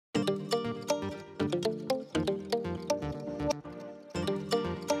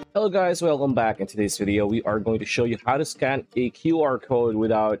Hello guys, welcome back. In today's video, we are going to show you how to scan a QR code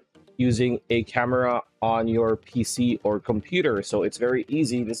without using a camera on your PC or computer. So it's very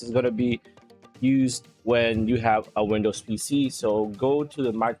easy. This is going to be used when you have a Windows PC. So go to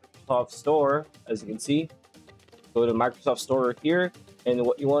the Microsoft Store, as you can see. Go to Microsoft Store here, and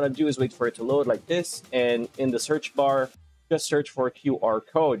what you want to do is wait for it to load like this, and in the search bar, just search for QR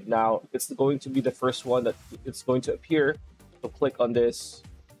code. Now, it's going to be the first one that it's going to appear. So click on this.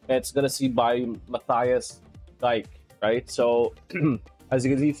 It's gonna see by Matthias Dyke, right? So as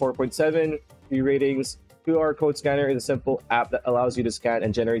you can see, 4.7 3 ratings. QR code scanner is a simple app that allows you to scan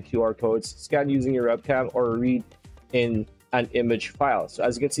and generate QR codes, scan using your webcam, or read in an image file. So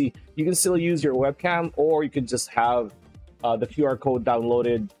as you can see, you can still use your webcam, or you could just have the QR code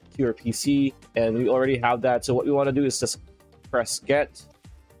downloaded to your PC, and we already have that. So what we want to do is just press get,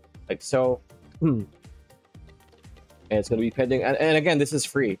 like so. And it's going to be pending, and again, this is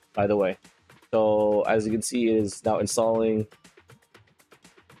free, by the way. So as you can see, it is now installing.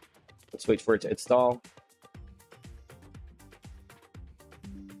 Let's wait for it to install.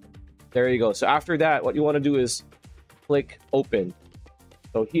 There you go. So after that, what you want to do is click open.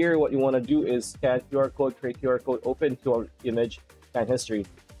 So here, what you want to do is scan QR code, create QR code, open QR image, scan history.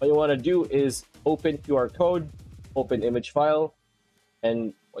 What you want to do is open QR code, open image file,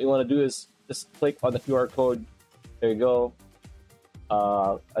 and what you want to do is just click on the QR code. There you go.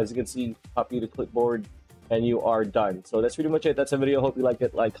 As you can see, copy to clipboard, and you are done. So that's pretty much it. That's the video. Hope you liked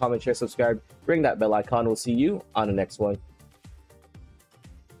it. Like, comment, share, subscribe. Ring that bell icon. We'll see you on the next one.